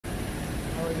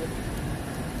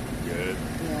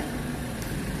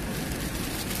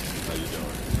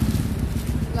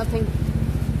Nothing.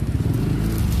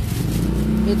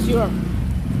 It's your. Oh,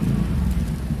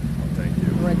 thank you.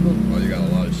 Red Bull. Oh, you got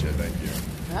a lot of shit. Thank you.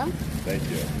 Huh? Thank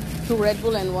you. 2 Red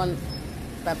Bull and 1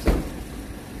 Pepsi.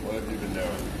 What have you been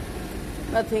doing?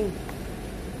 Nothing.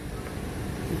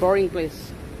 Boring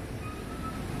place.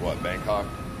 What, Bangkok?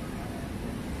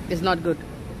 It's not good.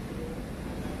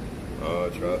 Oh,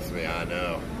 trust me, I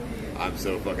know. I'm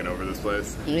so fucking over this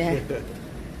place. Yeah.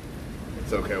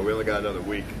 It's okay, we only got another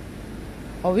week.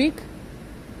 A week?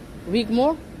 Week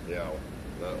more? Yeah,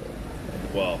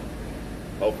 well,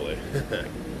 hopefully.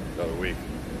 Another week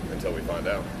until we find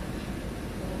out.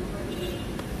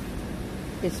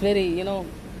 It's very, you know,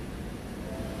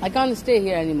 I can't stay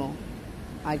here anymore.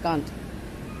 I can't.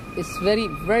 It's very,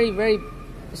 very, very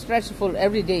stressful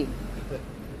every day.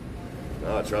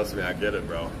 No, trust me, I get it,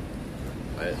 bro.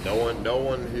 No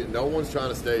one's trying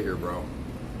to stay here, bro.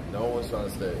 No one's trying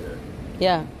to stay here.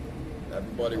 Yeah.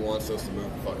 Everybody wants us to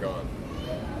move the fuck on.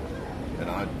 And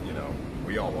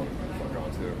we all want to move the fuck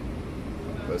on too.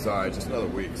 But it's alright, just another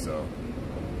week, so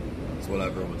it's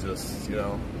whatever. We'll just,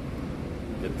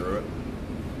 get through it.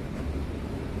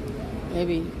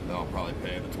 Maybe. I'll probably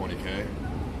pay the 20K.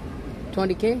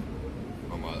 20K?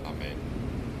 I mean,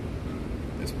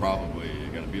 it's probably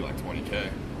gonna be like 20K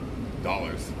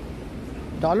dollars.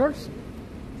 Dollars?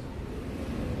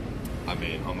 I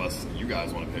mean, unless you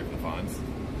guys want to pay for the fines.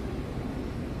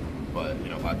 But,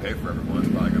 if I pay for everyone, it's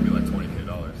probably going to be like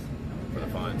 $20K for the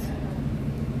fines.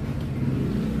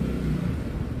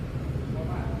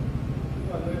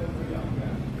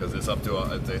 Because it's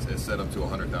set up to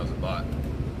 100,000 baht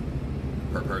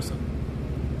per person.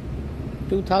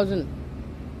 2,000?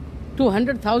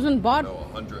 200,000 baht? No,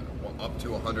 up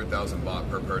to 100,000 baht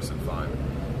per person fine.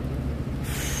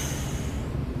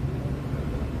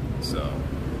 So...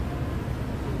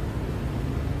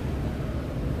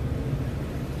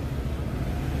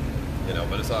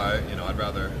 but it's alright, I'd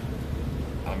rather,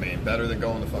 better than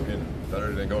going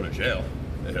to jail,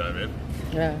 you know what I mean?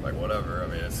 Yeah. Like, whatever,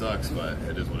 it sucks, but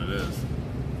it is what it is.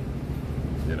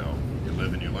 You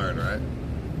live and you learn, right?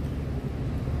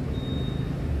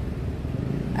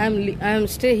 I'm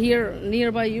stay here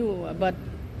nearby you, but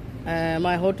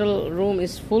my hotel room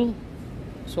is full,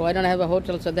 so I don't have a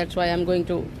hotel, so that's why I'm going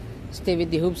to stay with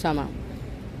the Hubsama.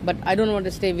 But I don't want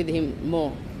to stay with him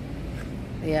more.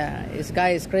 Yeah, this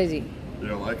guy is crazy. You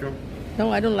don't like him?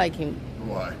 No, I don't like him.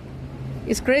 Why?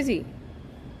 It's crazy.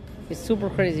 It's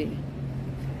super crazy.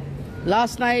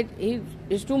 Last night,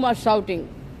 he's too much shouting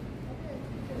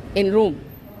in room.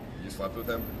 You slept with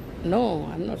him? No,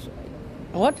 I'm not.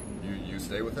 What? You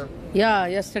stay with him? Yeah,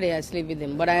 yesterday I sleep with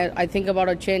him. But I think about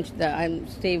a change that I'm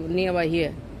stay nearby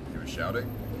here. He was shouting?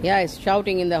 Yeah, he's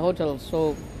shouting in the hotel.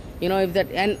 So, if that...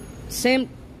 And same,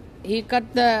 he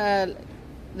cut the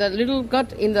little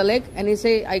cut in the leg and he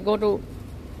say, I go to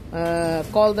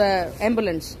call the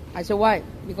ambulance. I say, why?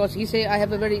 Because he say, I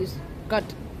have a very cut.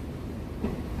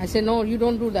 I say, no, you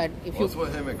don't do that. What's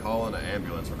with him and calling an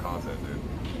ambulance for content, dude?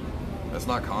 That's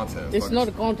not content. It's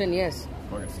not content, yes.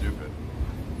 Fucking stupid.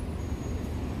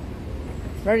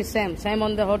 Where is Sam? Sam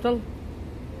on the hotel?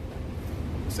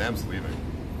 Sam's leaving.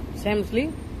 Sam's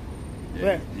leave? Yeah,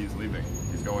 Where? He's leaving.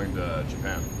 He's going to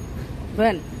Japan.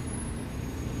 When?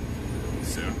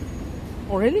 Soon.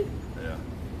 Oh, really? Yeah.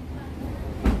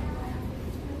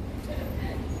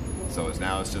 So it's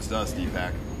just us,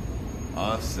 Deepak.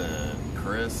 Us and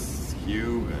Chris,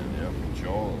 Hugh, and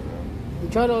Joel.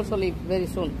 Joel also leave very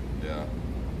soon. Yeah.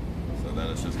 So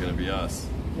then it's just going to be us.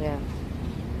 Yeah.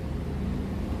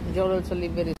 Joel also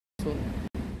leave very soon.